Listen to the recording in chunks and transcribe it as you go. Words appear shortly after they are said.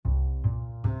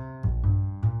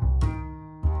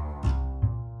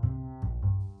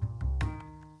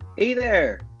Hey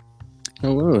there!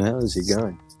 Hello, how's it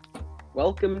going?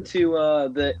 Welcome to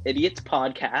the Idiots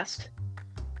Podcast,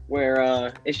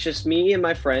 where it's just me and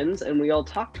my friends, and we all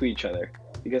talk to each other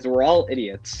because we're all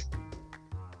idiots.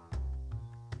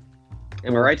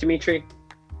 Am I right, Dimitri?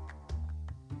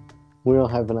 We all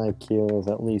have an IQ of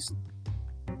at least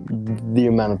the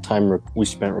amount of time we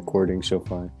spent recording so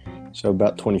far. So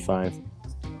about 25.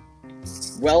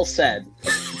 Well said.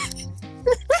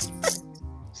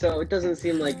 So it doesn't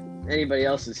seem like anybody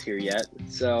else is here yet,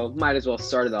 so might as well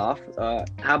start it off.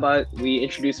 How about we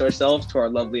introduce ourselves to our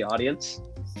lovely audience?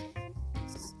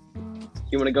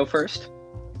 You want to go first?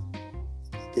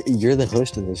 You're the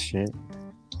host of this shit.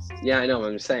 Yeah, I know what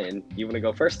I'm saying. You want to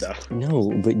go first, though?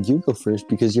 No, but you go first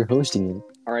because you're hosting it.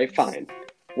 All right, fine.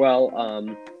 Well,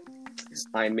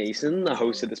 I'm Mason, the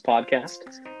host of this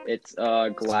podcast. It's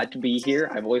glad to be here.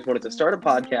 I've always wanted to start a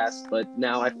podcast, but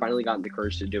now I've finally gotten the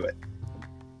courage to do it.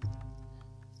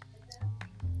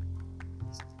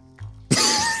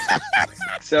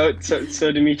 So,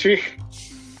 Dimitri.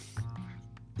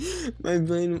 My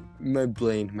brain.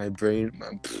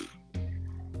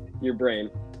 Your brain.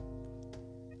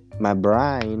 My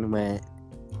brain went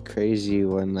crazy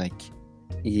when,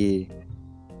 yeah.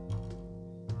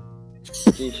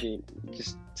 Dimitri,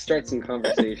 just start some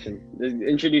conversation.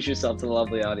 Introduce yourself to the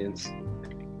lovely audience.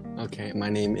 Okay, my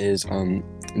name is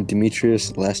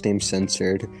Demetrius, last name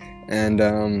censored, and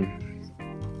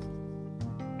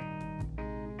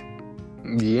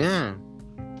yeah.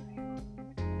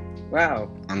 Wow.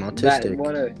 I'm autistic.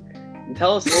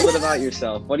 Tell us a little bit about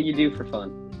yourself. What do you do for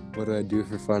fun? What do I do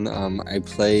for fun? I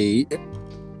play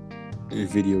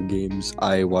video games.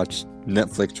 I watch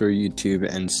Netflix or YouTube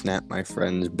and snap my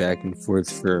friends back and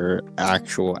forth for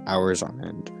actual hours on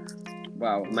end.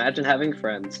 Wow, imagine having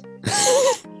friends.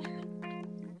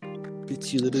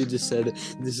 Bitch, you literally just said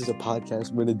this is a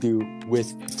podcast I'm gonna do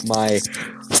with my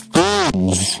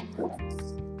friends.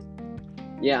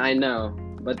 Yeah, I know,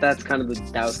 but that was kind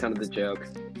of the joke.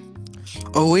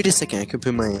 Oh, wait a second. I could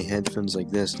put my headphones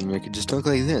like this and I could just talk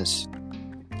like this.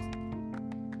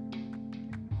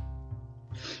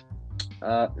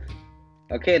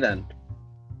 Okay then.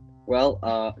 Well,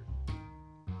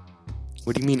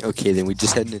 What do you mean, okay then? We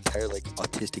just had an entire,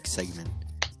 autistic segment.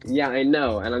 Yeah, I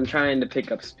know, and I'm trying to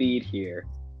pick up speed here.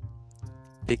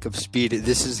 Pick up speed.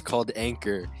 This is called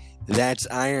Anchor. That's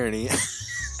irony.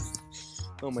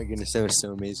 Oh my goodness, that was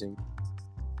so amazing.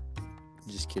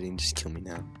 Just kidding, just kill me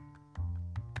now.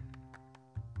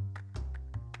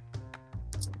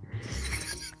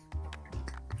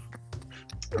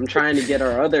 I'm trying to get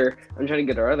our other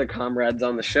comrades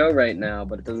on the show right now,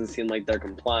 but it doesn't seem like they're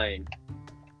complying.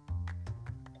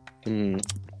 Well,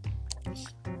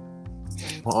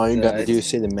 all you got to do is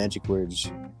say the magic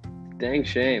words. Dang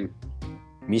shame.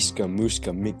 Miska,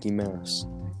 Muska, Mickey Mouse.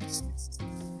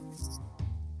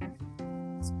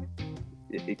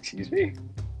 Excuse me?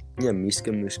 Yeah,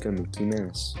 Miska, Muska, Mickey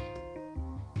Mouse.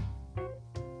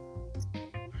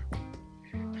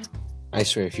 I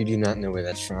swear, if you do not know where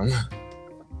that's from.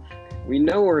 We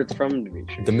know where it's from,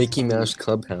 Dimitri. The Mickey Mouse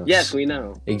Clubhouse. Yes, we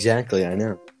know. Exactly, I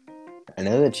know. I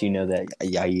know that you know that.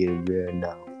 Yeah, you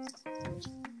know.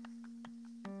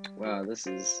 Wow, this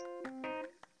is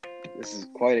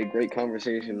quite a great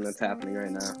conversation that's happening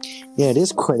right now. Yeah, it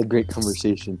is quite a great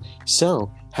conversation.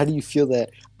 So, how do you feel that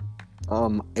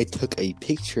I took a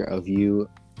picture of you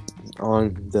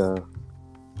on the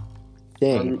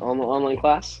thing? On the online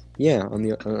class? Yeah,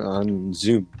 on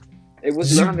Zoom. It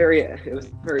was very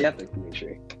epic,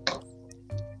 Dimitri. Okay.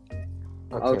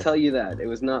 I'll tell you that. It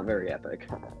was not very epic.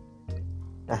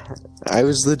 I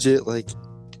was legit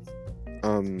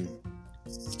on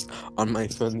my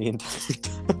phone the entire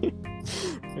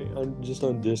time. Just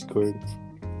on Discord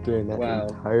during that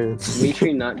entire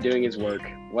Dimitri not doing his work.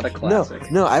 What a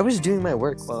classic. No, I was doing my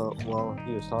work while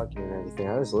he was talking and everything.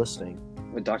 I was listening.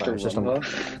 With Dr. Rumba?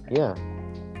 Yeah.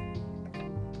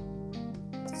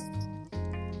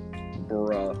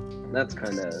 Bruh. That's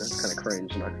kinda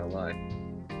cringe, not gonna lie.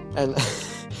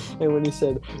 And when he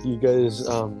said you guys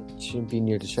shouldn't be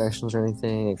near distractions or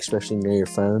anything, especially near your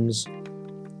phones,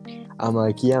 I'm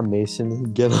like, yeah,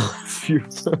 Mason, get off your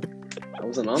phone. I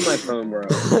wasn't on my phone, bro.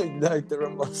 Dr.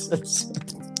 Rumble says.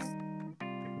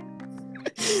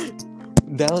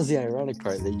 That was the ironic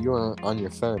part, that you weren't on your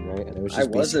phone, right? And I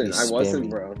wasn't,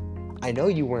 bro. I know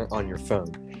you weren't on your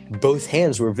phone. Both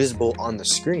hands were visible on the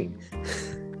screen.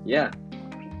 Yeah.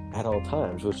 At all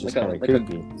times, which is kind of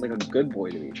creepy. Like a good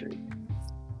boy, Dimitri.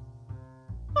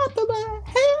 I'm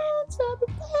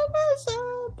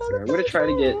gonna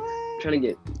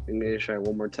try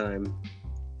one more time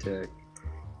to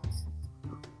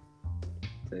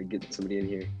get somebody in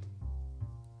here.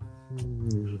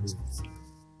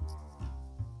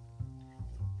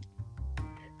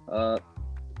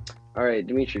 All right,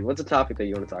 Dimitri, what's a topic that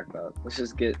you want to talk about? Let's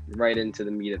just get right into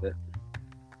the meat of it.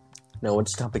 Now,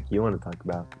 what's the topic you want to talk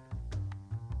about?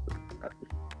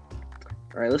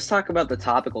 All right, let's talk about the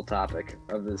topical topic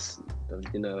of this,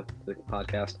 the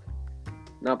podcast.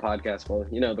 Not podcast, well,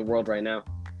 the world right now.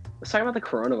 Let's talk about the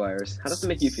coronavirus. How does it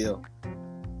make you feel?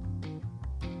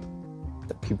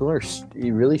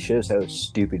 It really shows how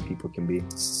stupid people can be.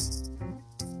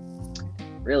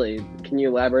 Really? Can you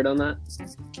elaborate on that?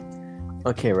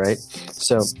 Okay, right.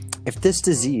 So, if this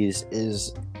disease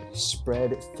is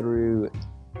spread through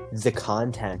the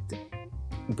contact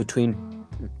between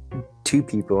two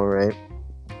people, right?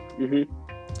 Mm-hmm.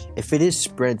 If it is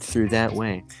spread through that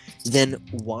way, then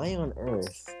why on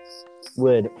earth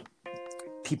would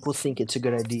people think it's a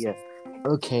good idea?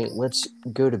 Okay, let's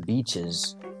go to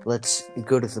beaches. Let's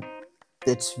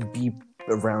be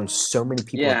around so many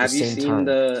people at the same time.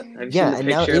 Have you seen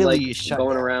the picture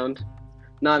going around?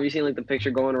 No, have you seen the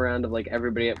picture going around of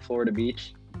everybody at Florida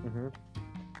Beach? Mm-hmm.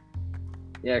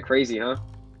 Yeah, crazy, huh?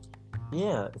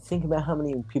 Yeah, think about how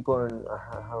many people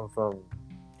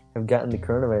have gotten the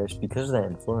coronavirus because of that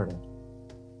in Florida.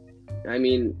 I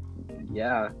mean,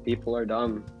 yeah, people are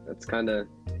dumb. That's kind of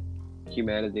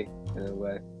humanity in a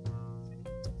way.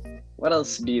 What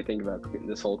else do you think about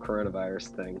this whole coronavirus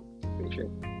thing, Dimitri?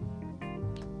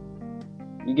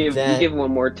 You give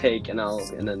one more take, and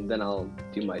then I'll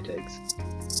do my takes.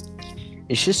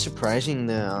 It's just surprising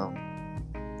the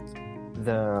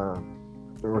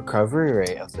recovery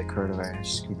rate of the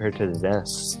coronavirus compared to the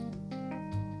deaths.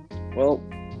 Well,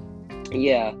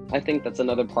 yeah, I think that's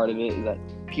another part of it, is that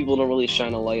people don't really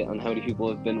shine a light on how many people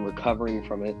have been recovering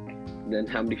from it, and then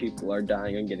how many people are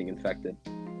dying and getting infected.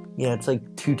 Yeah, it's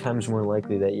 2 times more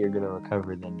likely that you're gonna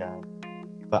recover than die.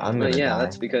 But I'm gonna die.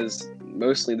 That's because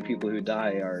mostly the people who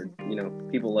die are,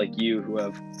 people like you who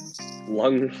have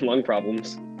lung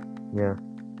problems. Yeah.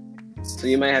 So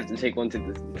you might have to take one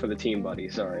for the team, buddy.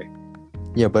 Sorry.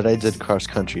 Yeah, but I did cross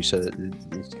country, so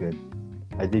it's good.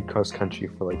 I did cross country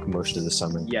for most of the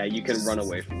summer. Yeah, you can run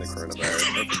away from the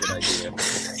coronavirus. That's a good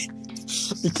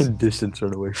idea. You can distance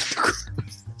run away from the coronavirus.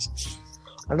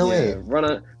 Oh, no, wait. Run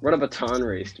a baton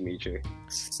race, Dimitri.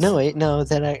 No, wait, no,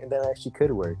 that actually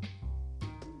could work.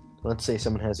 Let's say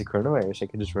someone has a coronavirus, I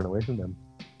could just run away from them.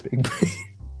 Big brain.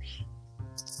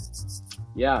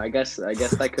 Yeah, I guess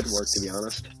that could work, to be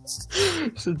honest.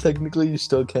 So technically, you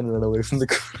still can run away from the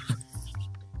coronavirus.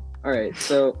 All right,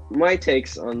 so my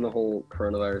takes on the whole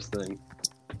coronavirus thing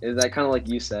is that, kind of like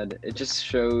you said, it just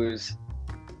shows,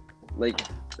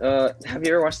 have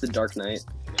you ever watched The Dark Knight?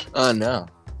 No.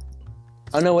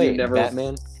 Oh, no, wait,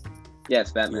 Batman? Yeah,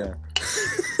 it's Batman.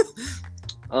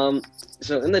 Yeah.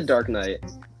 So in The Dark Knight,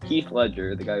 Heath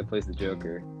Ledger, the guy who plays the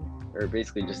Joker, or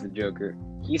basically just the Joker,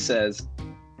 he says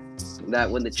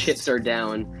that when the chips are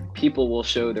down, people will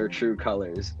show their true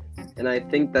colors. And I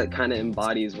think that kind of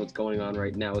embodies what's going on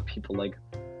right now with people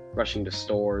rushing to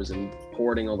stores and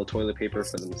hoarding all the toilet paper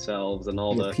for themselves and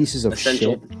all the pieces of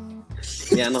essential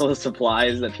shit. Yeah, and all the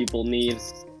supplies that people need.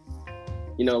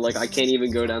 I can't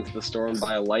even go down to the store and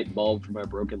buy a light bulb for my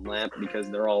broken lamp because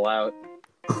they're all out.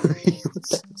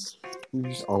 You're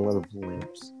just all out of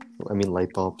lamps. I mean,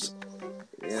 light bulbs.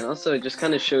 Yeah, and also it just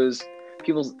kind of shows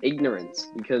people's ignorance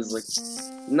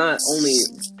because, not only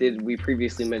did we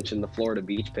previously mention the Florida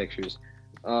beach pictures,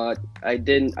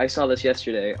 I saw this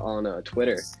yesterday on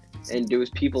Twitter, and there was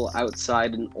people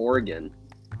outside in Oregon,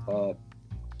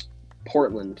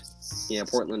 Portland,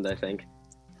 I think,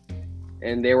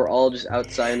 and they were all just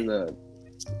outside in the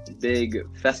big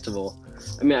festival.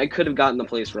 I mean, I could have gotten the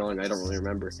place wrong, I don't really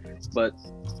remember, but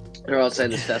they're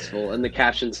outside this festival, and the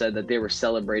caption said that they were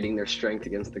celebrating their strength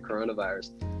against the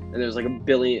coronavirus. And there's a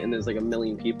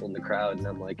million people in the crowd, and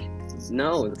I'm like,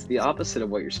 no, it's the opposite of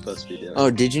what you're supposed to be doing.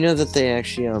 Oh, did you know that they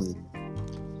actually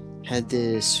had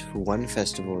this one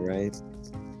festival, right?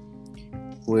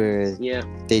 Where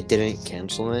they didn't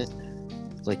cancel it,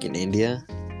 in India,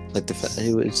 it's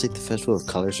the Festival of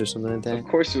Colors or something like that. Of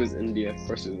course it was India.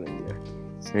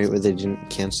 Right, where they didn't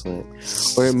cancel it,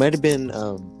 or it might have been.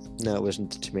 No, it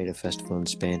wasn't the Tomato Festival in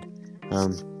Spain.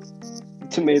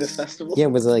 Tomato Festival? Yeah,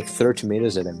 where they throw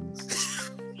tomatoes at him.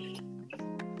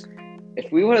 If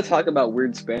we want to talk about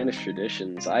weird Spanish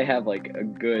traditions, I have a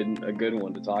good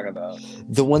one to talk about.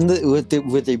 The one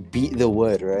where they beat the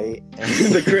wood, right?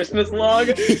 The Christmas log?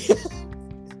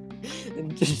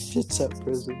 And just shits out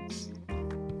presents.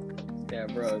 Yeah,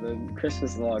 bro, the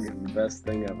Christmas log is the best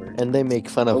thing ever. And they make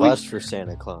fun of us for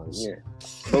Santa Claus. Yeah.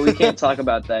 But we can't talk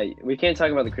about that. We can't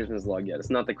talk about the Christmas log yet. It's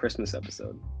not the Christmas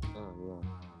episode. Oh,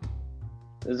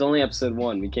 This is only episode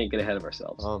 1. We can't get ahead of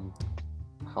ourselves.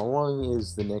 How long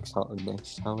is the next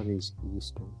holiday's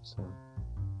Easter? So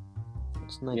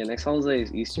it's like, Yeah, next holiday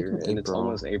is Easter, like and it's April.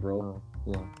 almost April. Oh,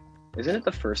 yeah. Isn't it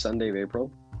the first Sunday of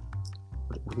April?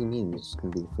 What do you mean it's gonna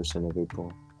be the first Sunday of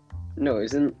April? No,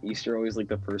 isn't Easter always like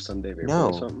the first Sunday of April No.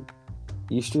 or something?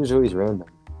 Easter is always random.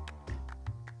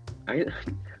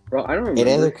 Bro, I don't remember. It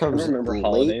either I don't comes remember late,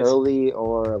 holidays. early,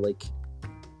 or like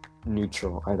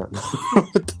neutral. I don't know. I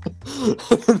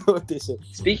don't know what they say.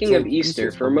 Speaking It's of like Easter,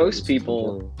 Easter's for coming, most Easter's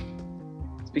people,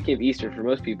 coming. speaking of Easter, for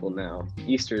most people now,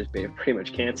 Easter is pretty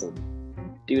much canceled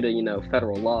due to,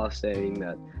 federal law saying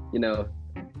that,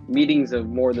 meetings of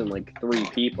more than like 3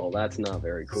 people, that's not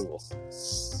very cool.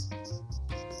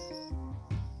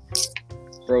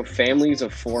 Bro, families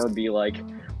of 4 be like,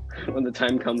 when the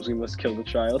time comes, we must kill the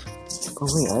child. Oh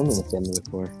wait, I'm in a family of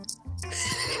 4.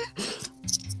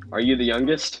 Are you the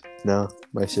youngest? No,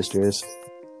 my sister is.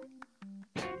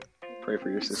 Pray for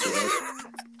your sister.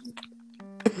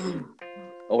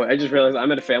 Oh, wait, I just realized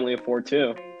I'm in a family of 4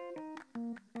 too.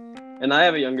 And I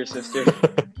have a younger sister.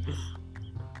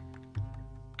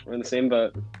 We're in the same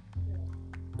boat.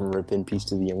 Rip in peace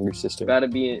to the younger sister. About to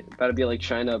be like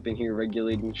China up in here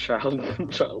regulating child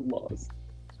laws.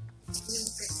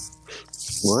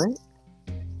 What?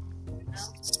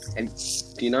 And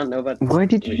do you not know about? Why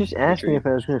did you Wait, just ask me Dimitri. if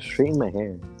I was going to straighten my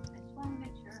hair?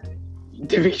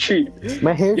 Dimitri,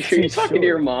 My hair's are you too talking to short.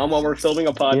 your mom while we're filming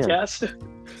a podcast?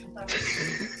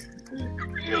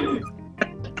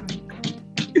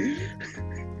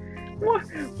 What?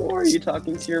 Why are you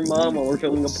talking to your mom while we're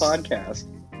filming a podcast?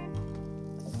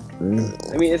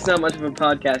 I mean, it's not much of a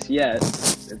podcast yet.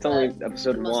 It's only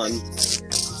episode 1,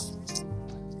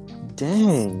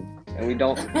 Dang. and we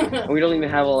don't even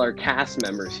have all our cast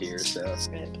members here. So.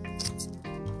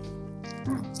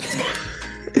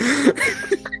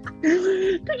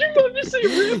 Did your mom just say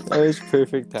rip? That was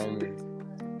perfect timing.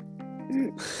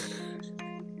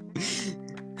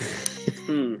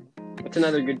 What's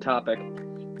another good topic?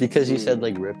 Because you said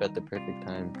like rip at the perfect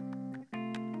time.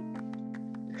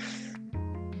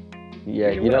 Yeah,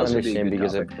 What you don't else would be a understand good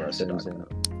because topic of for us to talk Simpson.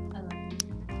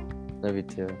 about? Love you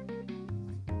too.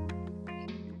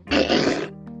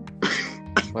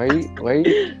 Why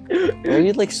are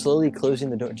you like slowly closing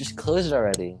the door? Just close it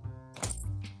already.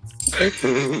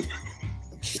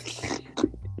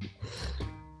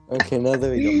 Okay, now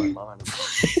that we got my mom.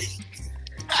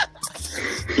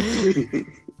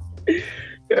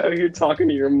 Yeah, you're talking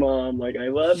to your mom like, I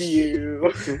love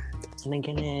you. Oh my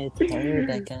goodness. Hey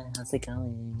Rebecca, how's it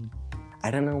going? I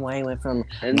don't know why I went from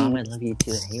And Mom, I love you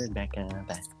to Hey Rebecca,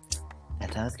 but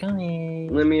that's how it's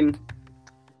going. I mean,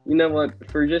 you know what?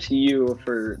 For just you,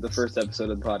 for the first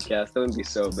episode of the podcast, that wouldn't be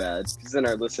so bad. Because then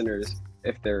our listeners,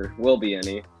 if there will be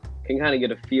any, can kind of get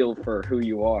a feel for who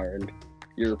you are and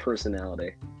your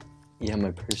personality. Yeah, my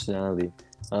personality.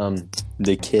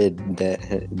 The kid that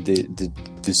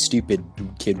the stupid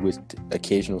kid with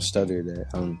occasional stutter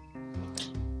that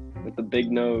With the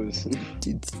big nose.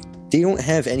 they don't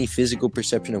have any physical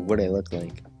perception of what I look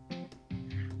like.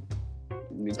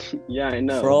 Yeah, I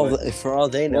know. For all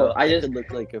they know, Well, I could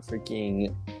look like a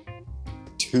freaking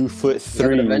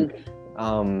 2'3"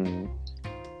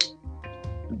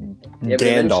 eventually when we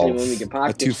Gandalf. get A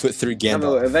popular, 2'3" Yeah, but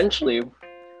Gandalf.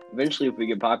 eventually, if we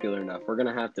get popular enough, we're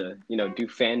gonna have to, do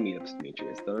fan meetups,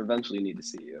 Demetrius. They'll eventually need to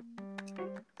see you.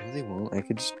 No, they won't. I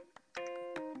could just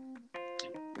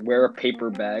Wear a paper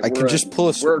bag. I could just pull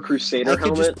a wear a Crusader I could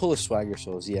helmet. just pull a Swagger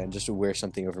Souls, yeah, and just wear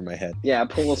something over my head. Yeah,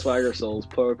 pull a Swagger Souls,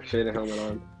 put a Crusader helmet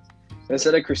on.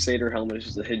 Instead of Crusader helmet, it's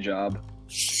just a hijab.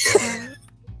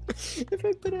 If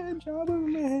I put a hijab over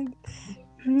my head,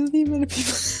 really many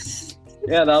people.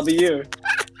 Yeah, that'll be you.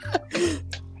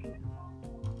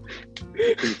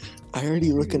 I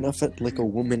already look enough like a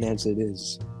woman as it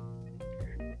is.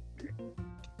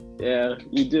 Yeah,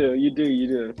 you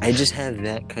do. I just have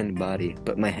that kind of body,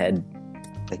 but my head,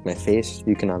 like my face,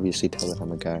 you can obviously tell that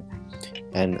I'm a guy.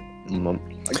 And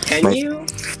Can you?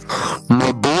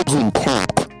 my boobs and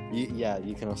top. Yeah,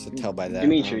 you can also tell by that.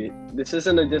 Dimitri, this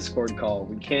isn't a Discord call.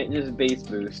 We can't just bass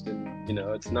boost and,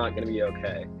 it's not gonna be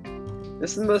okay.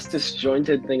 This is the most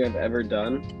disjointed thing I've ever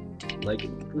done. Like,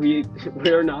 we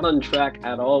are not on track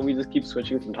at all. We just keep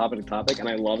switching from topic to topic, and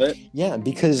I love it. Yeah,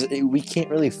 because we can't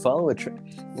really follow a track.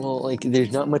 Well, like,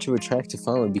 there's not much of a track to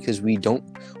follow because we're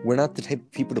not the type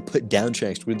of people to put down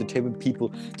tracks. We're the type of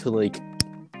people to, like...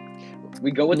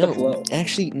 We go with the flow.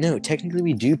 Actually, no, technically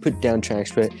we do put down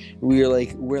tracks, but we're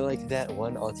like that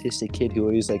one autistic kid who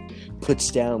always, like, puts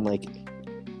down, like...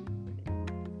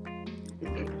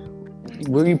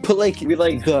 Where you put We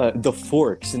like the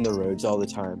forks in the roads all the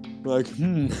time. We're like,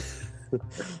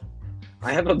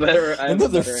 I have a better. I have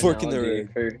Another a better fork in the analogy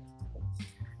road.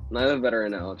 for. I have a better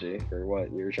analogy for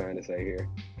what you're trying to say here.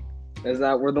 Is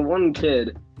that we're the one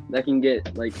kid that can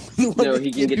get like he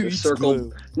can get the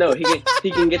circle. No, he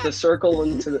can get the circle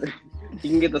into the. He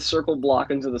can get the circle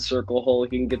block into the circle hole. He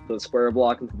can get the square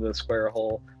block into the square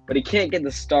hole, but he can't get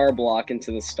the star block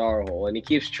into the star hole. And he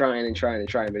keeps trying and trying and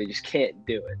trying, but he just can't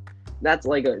do it. That's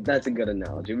a good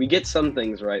analogy. We get some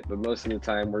things right, but most of the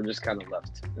time we're just kind of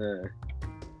left.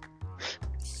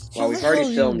 Well, we've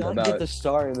already filmed about get the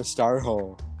star in the star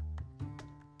hole.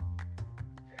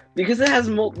 because it has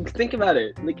think about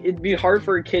it. Like it'd be hard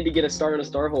for a kid to get a star in a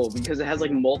star hole because it has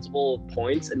like multiple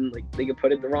points and like they could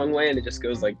put it the wrong way and it just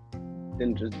goes like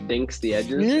and just dinks the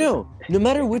edges. No. No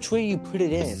matter which way you put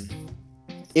it in,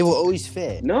 it will always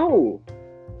fit. No,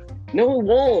 it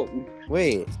won't.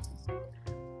 Wait.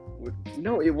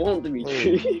 No, it won't,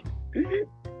 Dimitri.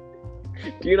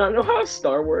 Do you not know how a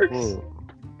star works? Whoa.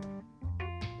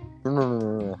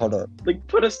 No. Hold up. Like,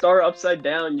 put a star upside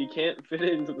down, you can't fit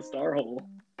it into the star hole.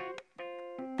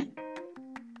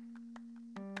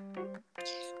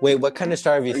 Wait, what kind of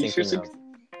star are you Are you thinking sure? of?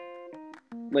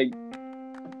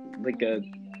 Like a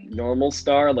normal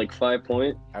star, like 5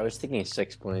 point? I was thinking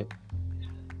 6 point.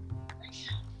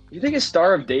 You think a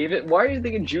Star of David? Why are you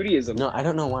thinking Judaism? No, I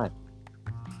don't know why.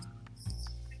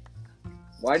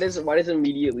 Why does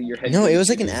immediately your head? No, go it to was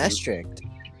like an Judaism? asterisk,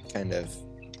 kind of.